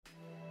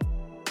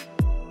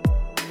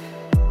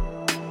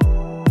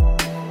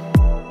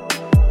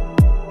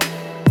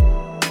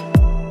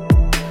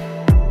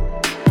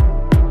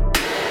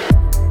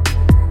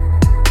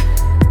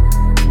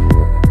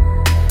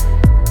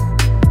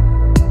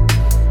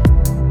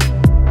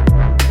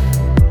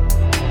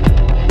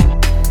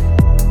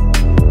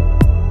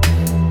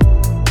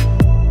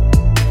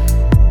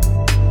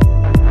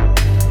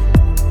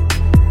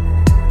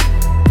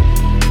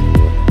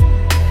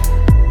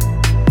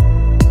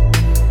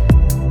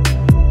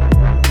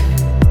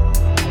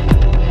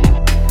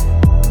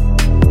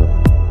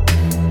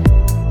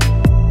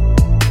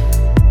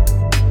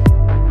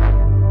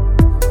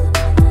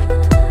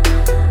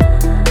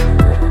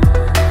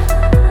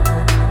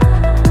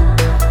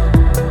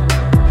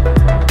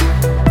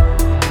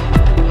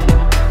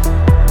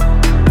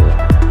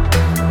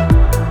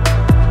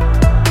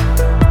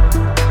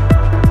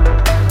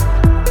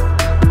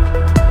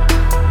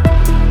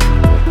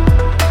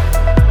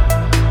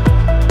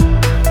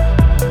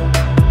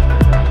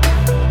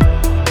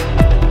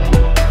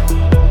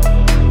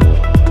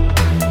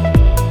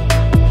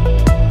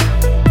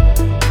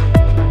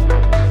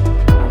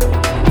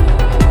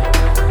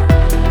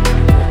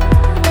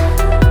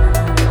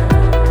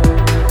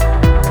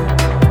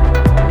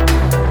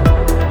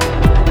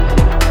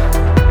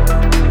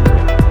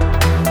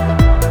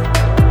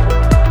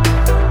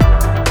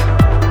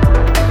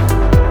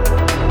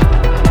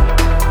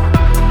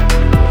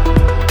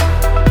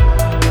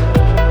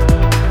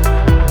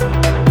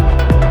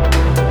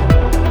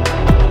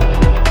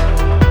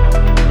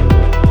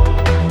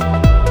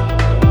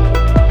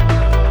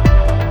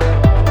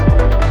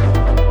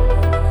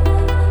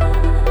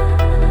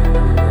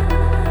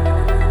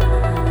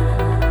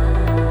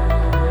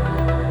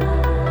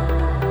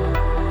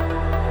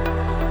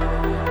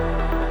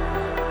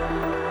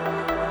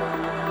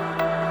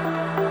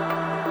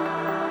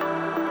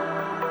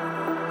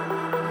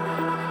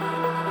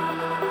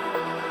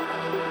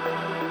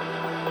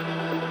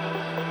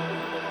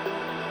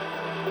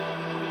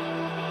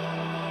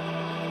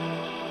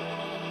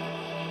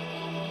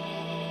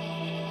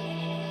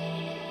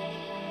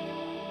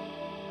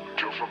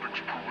until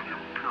something's proven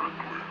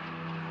empirically.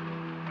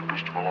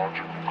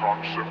 Epistemological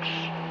concepts,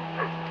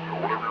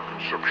 whatever your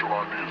conceptual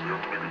ideas, they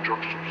have to make a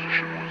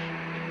juxtaposition with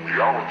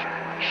reality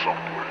in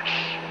some place,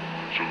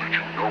 so that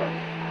you know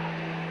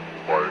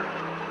by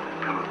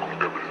empirical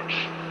evidence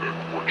that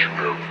what you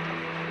have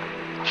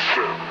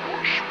said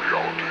was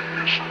reality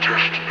is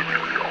tested to be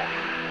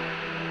reality,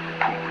 and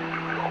proven to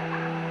be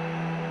reality.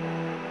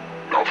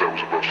 Now if that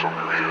was above some of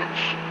your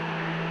heads,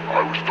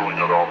 I was throwing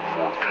that out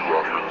for a few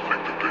out here that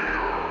think that they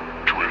are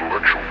too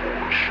intellectual for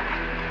us.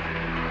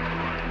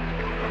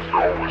 There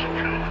are always a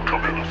few that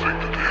come in and think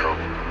that they have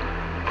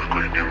a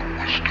great deal of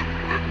wisdom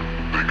that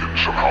they can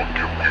somehow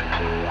give we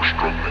poor,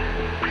 struggling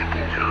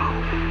people here,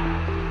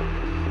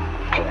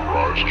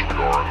 polarized as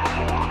we are in the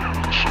lower end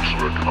of the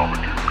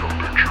socioeconomic income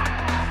picture.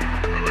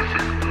 And they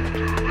think that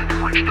they can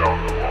reach down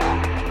to our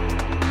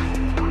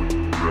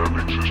grab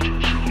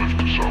existence and lift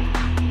us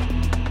up.